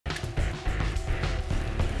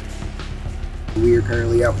We are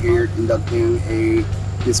currently out here conducting a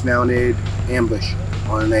dismounted ambush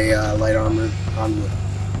on a light armor convoy.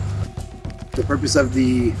 The purpose of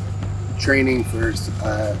the training for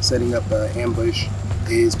setting up an ambush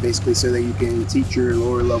is basically so that you can teach your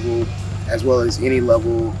lower level as well as any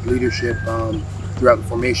level leadership throughout the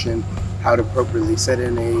formation how to appropriately set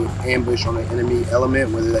in an ambush on an enemy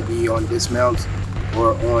element, whether that be on dismounts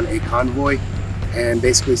or on a convoy, and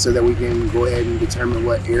basically so that we can go ahead and determine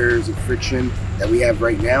what errors of friction that we have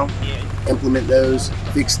right now, implement those,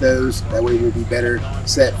 fix those, that way we'll be better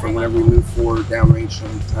set for whenever we move forward downrange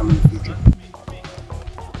sometime in the future.